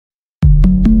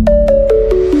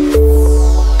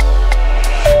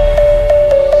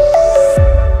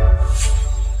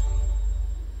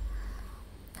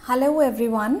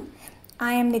everyone.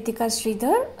 I am Neetika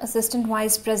Shridhar, Assistant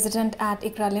Vice President at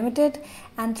ICRA Limited,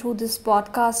 and through this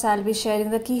podcast I'll be sharing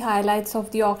the key highlights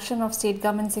of the auction of State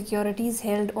Government Securities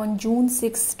held on June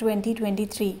 6,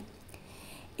 2023.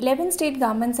 11 state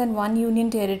governments and 1 union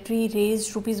territory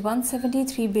raised Rs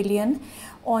 173 billion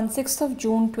on 6th of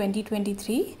June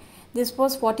 2023. This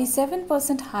was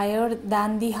 47% higher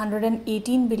than the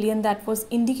 118 billion that was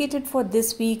indicated for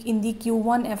this week in the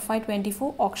Q1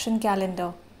 FY24 auction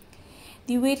calendar.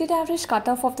 The weighted average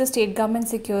cutoff of the state government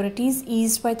securities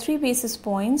eased by 3 basis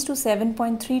points to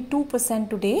 7.32%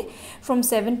 today from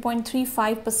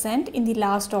 7.35% in the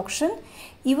last auction,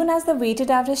 even as the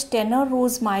weighted average tenor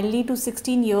rose mildly to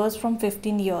 16 years from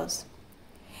 15 years.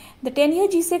 The 10-year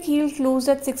G-Sec yield closed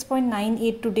at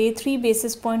 6.98 today, 3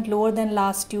 basis points lower than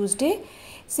last Tuesday.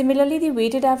 Similarly, the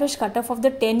weighted average cutoff of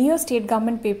the 10-year state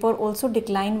government paper also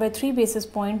declined by 3 basis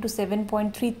points to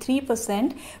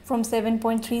 7.33% from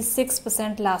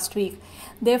 7.36% last week.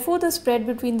 Therefore, the spread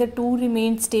between the two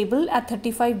remained stable at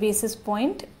 35 basis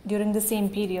points during the same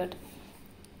period.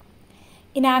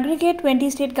 In aggregate, 20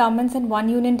 state governments and 1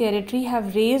 union territory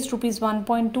have raised Rs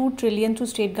 1.2 trillion through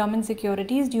state government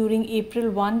securities during April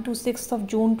 1 to 6th of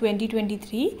June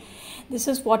 2023. This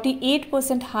is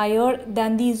 48% higher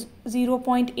than the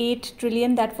 0.8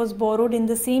 trillion that was borrowed in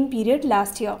the same period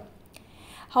last year.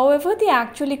 However, the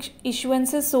actual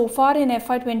issuances so far in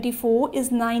FY24 is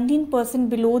 19%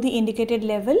 below the indicated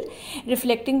level,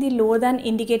 reflecting the lower than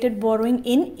indicated borrowing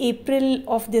in April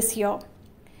of this year.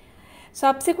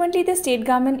 Subsequently, the state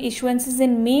government issuances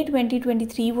in May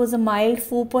 2023 was a mild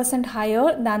 4%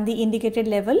 higher than the indicated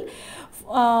level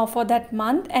for that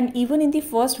month, and even in the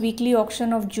first weekly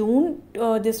auction of June,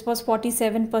 this was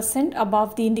 47%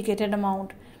 above the indicated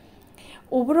amount.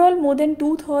 Overall, more than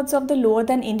 2/3 of the lower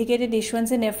than indicated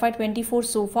issuance in FY24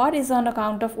 so far is on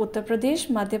account of Uttar Pradesh,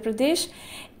 Madhya Pradesh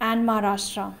and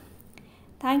Maharashtra.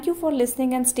 Thank you for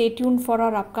listening and stay tuned for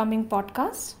our upcoming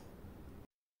podcasts.